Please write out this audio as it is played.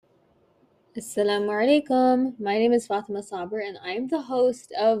Assalamu alaikum. My name is Fatima Saber, and I'm the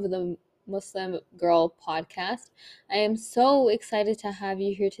host of the Muslim Girl podcast. I am so excited to have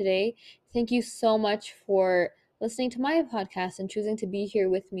you here today. Thank you so much for listening to my podcast and choosing to be here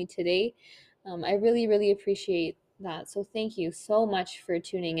with me today. I really, really appreciate that. So, thank you so much for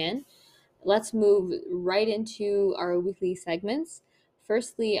tuning in. Let's move right into our weekly segments.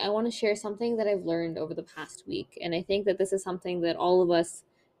 Firstly, I want to share something that I've learned over the past week, and I think that this is something that all of us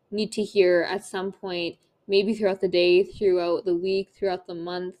need to hear at some point, maybe throughout the day, throughout the week, throughout the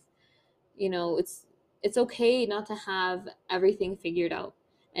month. It's okay not to have everything figured out,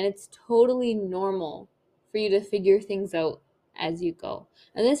 and it's totally normal for you to figure things out as you go.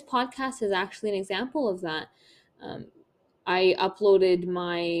 And this podcast is actually an example of that. Um, I uploaded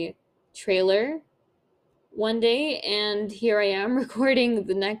my trailer one day, and here I am recording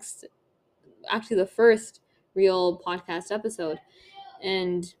the first real podcast episode.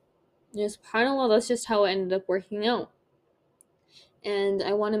 And subhanAllah, that's just how it ended up working out. And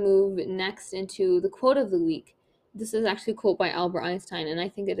I want to move next into the quote of the week. This is actually a quote by Albert Einstein, and I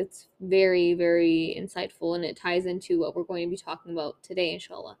think that it's very, very insightful, and it ties into what we're going to be talking about today,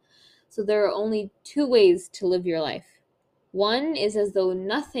 inshallah. So there are only two ways to live your life. One is as though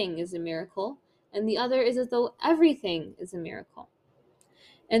nothing is a miracle, and the other is as though everything is a miracle.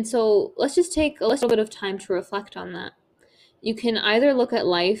 And so let's just take a little bit of time to reflect on that. You can either look at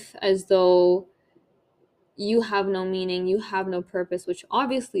life as though you have no meaning, you have no purpose, which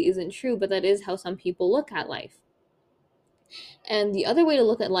obviously isn't true, but that is how some people look at life. And the other way to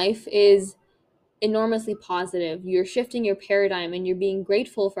look at life is enormously positive. You're shifting your paradigm and you're being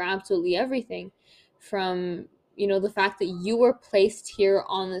grateful for absolutely everything, from the fact that you were placed here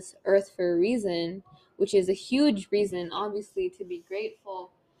on this earth for a reason, which is a huge reason obviously to be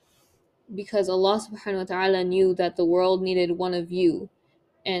grateful, because Allah subhanahu wa ta'ala knew that the world needed one of you.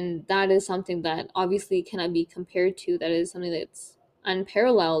 And that is something that obviously cannot be compared to. That is something that's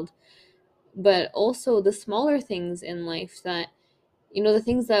unparalleled. But also the smaller things in life, that the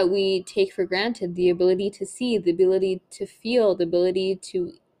things that we take for granted, the ability to see, the ability to feel, the ability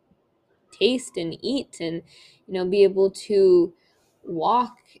to taste and eat, and be able to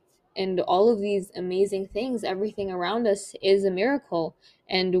walk, and all of these amazing things, everything around us is a miracle.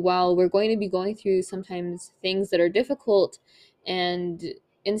 And while we're going to be going through sometimes things that are difficult and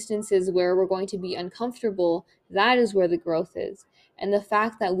instances where we're going to be uncomfortable, that is where the growth is. And the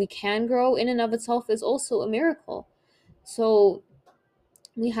fact that we can grow in and of itself is also a miracle. So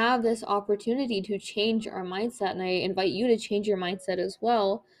we have this opportunity to change our mindset, and I invite you to change your mindset as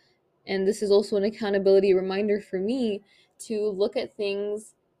well. And this is also an accountability reminder for me to look at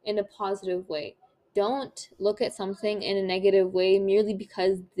things in a positive way. Don't look at something in a negative way merely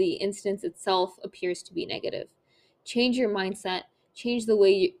because the instance itself appears to be negative. Change your mindset, change the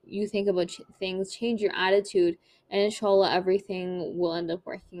way you think about things, change your attitude, and inshallah, everything will end up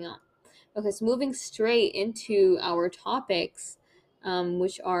working out. Okay, so moving straight into our topics,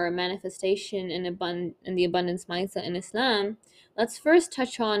 which are manifestation and the abundance mindset in Islam. Let's first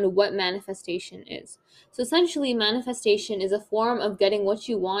touch on what manifestation is. So essentially, manifestation is a form of getting what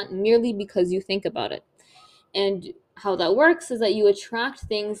you want merely because you think about it. And how that works is that you attract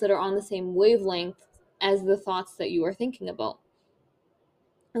things that are on the same wavelength as the thoughts that you are thinking about.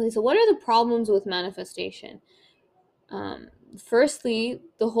 Okay, so what are the problems with manifestation? Um, Firstly,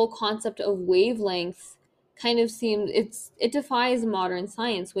 the whole concept of wavelengths kind of it defies modern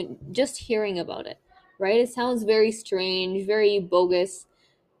science when just hearing about it, right? It sounds very strange, very bogus,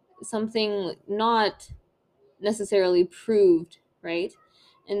 something not necessarily proved, right?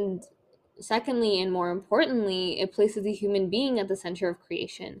 And secondly, and more importantly, it places the human being at the center of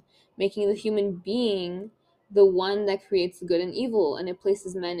creation, making the human being the one that creates good and evil, and it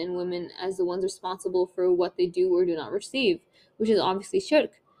places men and women as the ones responsible for what they do or do not receive, which is obviously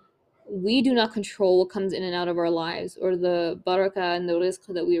shirk. We do not control what comes in and out of our lives, or the barakah and the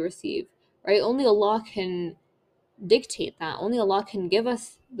rizq that we receive, right? Only Allah can dictate that. Only Allah can give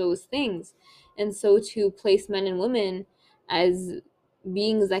us those things. And so to place men and women as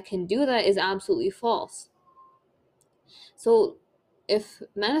beings that can do that is absolutely false. So if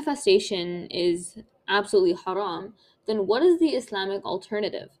manifestation is absolutely haram, then what is the Islamic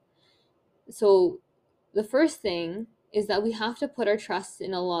alternative? So the first thing is that we have to put our trust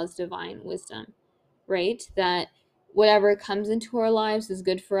in Allah's divine wisdom, right? That whatever comes into our lives is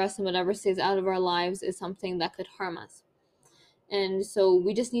good for us, and whatever stays out of our lives is something that could harm us. And so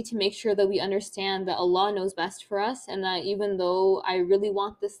we just need to make sure that we understand that Allah knows best for us, and that even though I really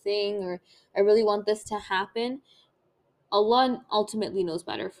want this thing, or I really want this to happen, Allah ultimately knows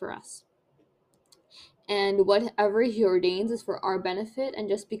better for us. and whatever He ordains is for our benefit. And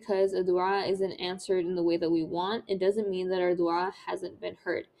just because a dua isn't answered in the way that we want, it doesn't mean that our dua hasn't been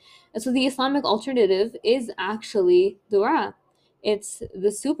heard. And so the Islamic alternative is actually dua. It's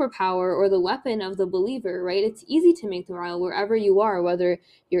the superpower or the weapon of the believer, right? It's easy to make dua wherever you are, whether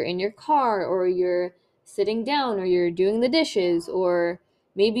you're in your car or you're sitting down or you're doing the dishes, or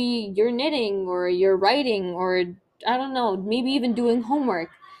maybe you're knitting or you're writing, or I don't know, maybe even doing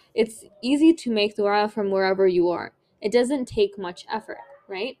homework. It's easy to make dua from wherever you are. It doesn't take much effort,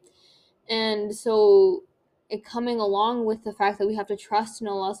 right? And so it coming along with the fact that we have to trust in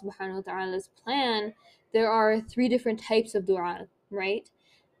Allah subhanahu wa ta'ala's plan, there are 3 different types of dua, right?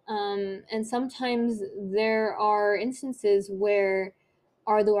 And sometimes there are instances where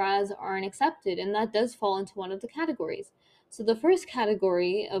our du'as aren't accepted, and that does fall into one of the categories. So the first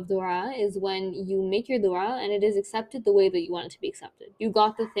category of dua is when you make your dua and it is accepted the way that you want it to be accepted. You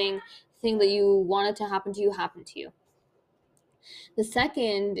got the thing that you wanted to happen to you happened to you. The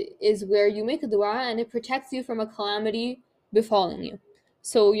second is where you make a dua and it protects you from a calamity befalling you.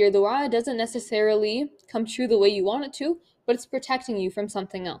 So your dua doesn't necessarily come true the way you want it to, but it's protecting you from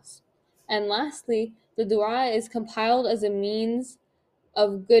something else. And lastly, the dua is compiled as a means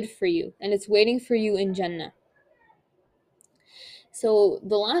of good for you, and it's waiting for you in Jannah. So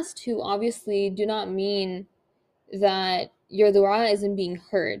the last two obviously do not mean that your dua isn't being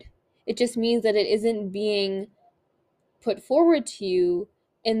heard. It just means that it isn't being put forward to you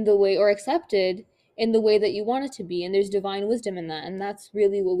in the way, or accepted in the way that you want it to be. And there's divine wisdom in that. And that's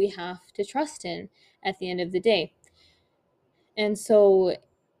really what we have to trust in at the end of the day. And so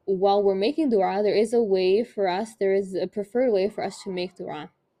while we're making dua, there is a preferred way for us to make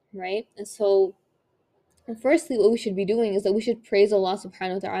dua, right? And so firstly, what we should be doing is that we should praise Allah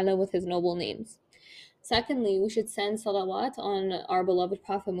subhanahu wa ta'ala with His noble names. Secondly, we should send salawat on our beloved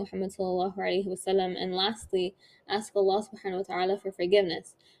Prophet Muhammad sallallahu alaihi wasallam. And lastly, ask Allah subhanahu wa ta'ala for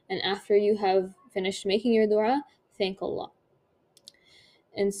forgiveness. And after you have finished making your dua, thank Allah.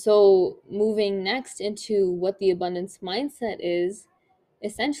 And so moving next into what the abundance mindset is,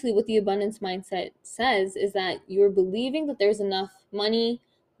 essentially what the abundance mindset says is that you're believing that there's enough money,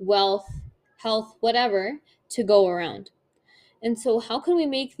 wealth, health, whatever, to go around. And so how can we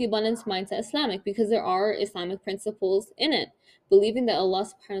make the abundance mindset Islamic? Because there are Islamic principles in it. Believing that Allah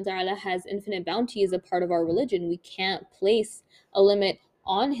subhanahu wa ta'ala has infinite bounty is a part of our religion. We can't place a limit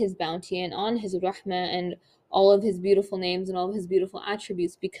on His bounty and on His rahmah and all of His beautiful names and all of His beautiful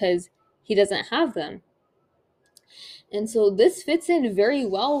attributes, because He doesn't have them. And so this fits in very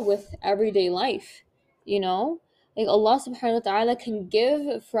well with everyday life, you know? Like Allah subhanahu wa ta'ala can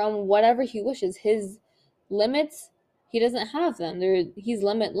give from whatever He wishes. His limits, He doesn't have them. He's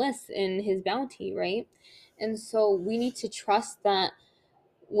limitless in His bounty, right? And so we need to trust that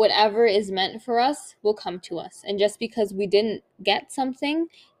whatever is meant for us will come to us. And just because we didn't get something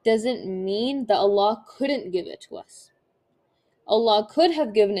doesn't mean that Allah couldn't give it to us. Allah could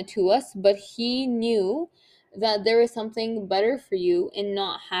have given it to us, but He knew that there is something better for you in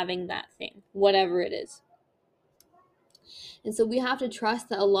not having that thing, whatever it is. And so we have to trust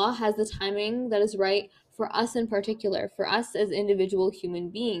that Allah has the timing that is right for us in particular, for us as individual human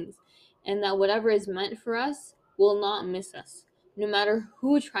beings, and that whatever is meant for us will not miss us, no matter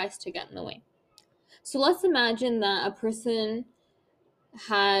who tries to get in the way. So let's imagine that a person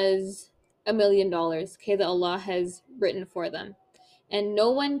has $1 million, okay, that Allah has written for them. And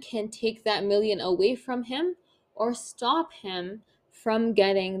no one can take that million away from him or stop him from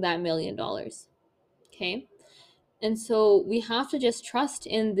getting that $1 million. Okay? And so we have to just trust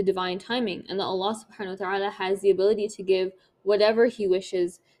in the divine timing, and that Allah subhanahu wa ta'ala has the ability to give whatever He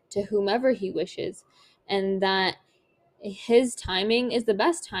wishes to whomever He wishes, and that His timing is the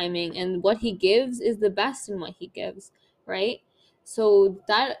best timing, and what He gives is the best in what He gives, right? So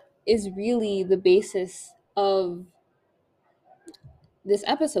that is really the basis of this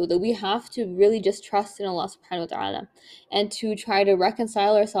episode, that we have to really just trust in Allah subhanahu wa ta'ala and to try to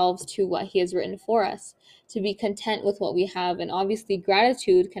reconcile ourselves to what He has written for us, to be content with what we have. And obviously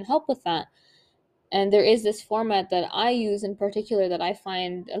gratitude can help with that. And there is this format that I use in particular that I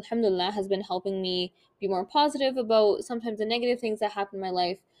find, alhamdulillah, has been helping me be more positive about sometimes the negative things that happen in my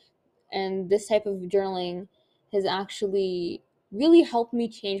life. And this type of journaling has actually really helped me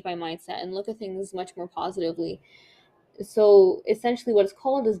change my mindset and look at things much more positively. So essentially what it's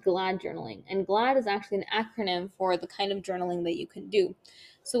called is GLAD journaling. And GLAD is actually an acronym for the kind of journaling that you can do.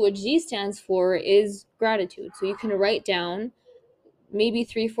 So what G stands for is gratitude. So you can write down maybe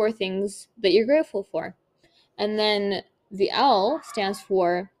 3-4 things that you're grateful for. And then the L stands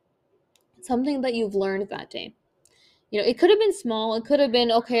for something that you've learned that day. it could have been small. It could have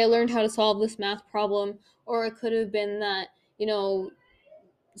been, okay, I learned how to solve this math problem, or it could have been that,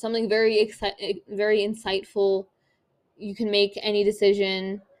 something very insightful. You can make any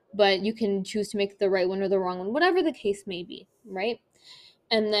decision, but you can choose to make the right one or the wrong one, whatever the case may be, right?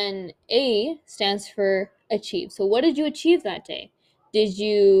 And then A stands for achieve. So what did you achieve that day? Did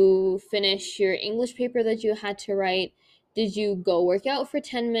you finish your English paper that you had to write? Did you go work out for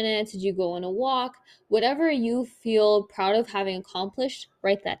 10 minutes? Did you go on a walk? Whatever you feel proud of having accomplished,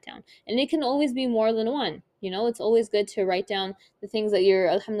 write that down. And it can always be more than one. It's always good to write down the things that you're,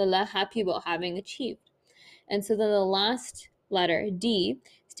 alhamdulillah, happy about having achieved. And so then the last letter, D,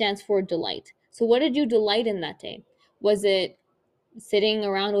 stands for delight. So what did you delight in that day? Was it sitting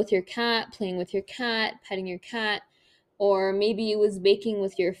around with your cat, playing with your cat, petting your cat? Or maybe it was baking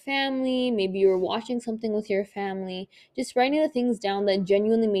with your family, maybe you were watching something with your family. Just writing the things down that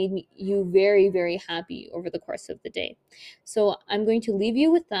genuinely made you very, very happy over the course of the day. So I'm going to leave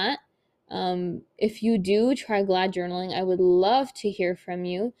you with that. If you do try glad journaling, I would love to hear from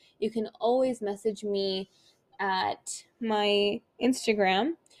you. You can always message me at my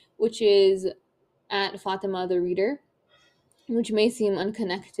Instagram, which is at Fatima the Reader, which may seem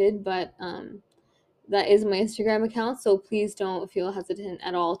unconnected, but that is my Instagram account. So please don't feel hesitant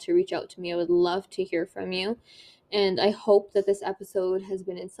at all to reach out to me. I would love to hear from you. And I hope that this episode has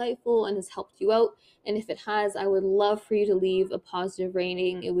been insightful and has helped you out. And if it has, I would love for you to leave a positive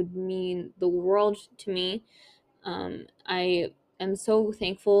rating. It would mean the world to me. I am so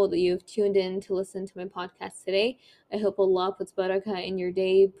thankful that you have tuned in to listen to my podcast today. I hope Allah puts barakah in your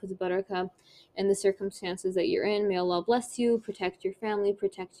day, puts barakah in the circumstances that you're in. May Allah bless you, protect your family,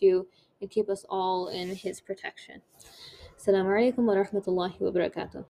 protect you, and keep us all in His protection. Assalamu alaikum wa rahmatullahi wa barakatuh.